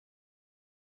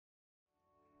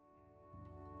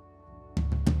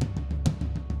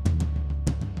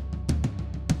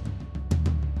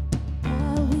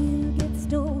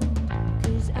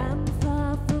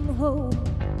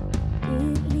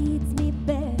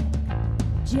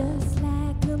just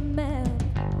like a map.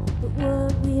 But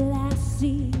what will I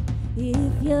see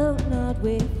if you're not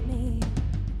with me?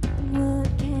 And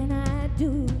what can I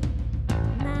do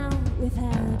now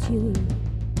without you?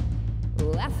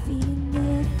 Oh, I feel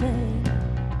nothing.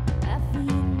 I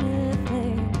feel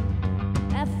nothing.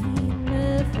 I feel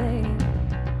nothing.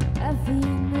 I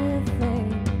feel nothing.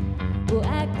 Oh,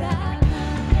 I got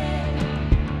nothing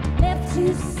left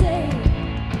to say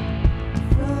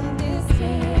from this day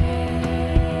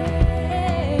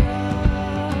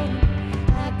on.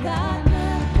 I got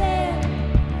nothing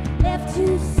left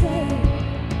to say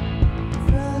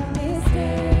from this day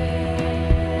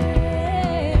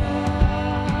on.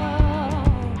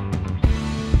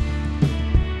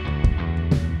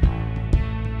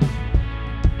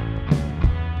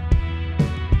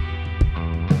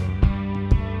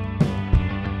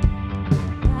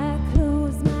 I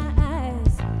close my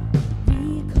eyes,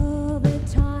 recall the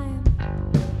time.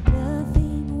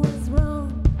 Nothing was wrong,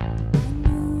 I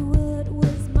knew what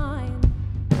was mine.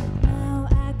 Now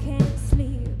I can't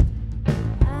sleep,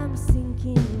 I'm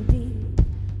sinking deep.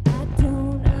 I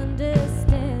don't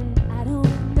understand, I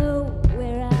don't know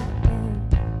where I am.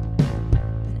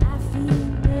 And I feel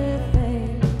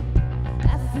nothing,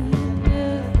 I feel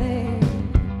nothing,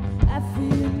 I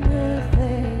feel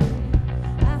nothing,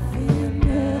 I feel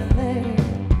nothing.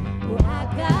 Well, I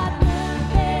got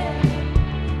nothing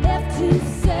left to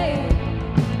say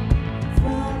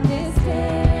from this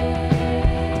day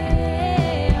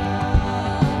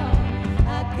on. I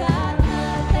got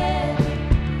nothing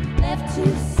left to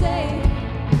say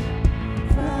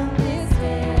from this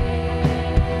day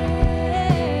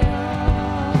on.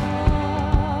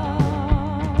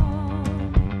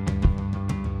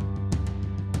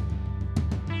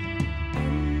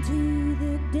 Into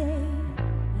the day,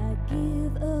 I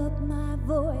give up my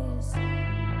voice.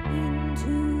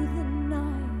 Into the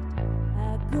night,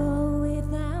 I go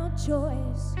without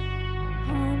choice.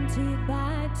 Haunted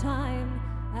by time,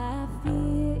 I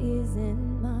fear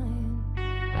isn't mine.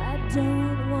 I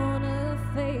don't wanna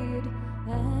fade,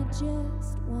 I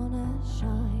just wanna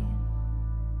shine.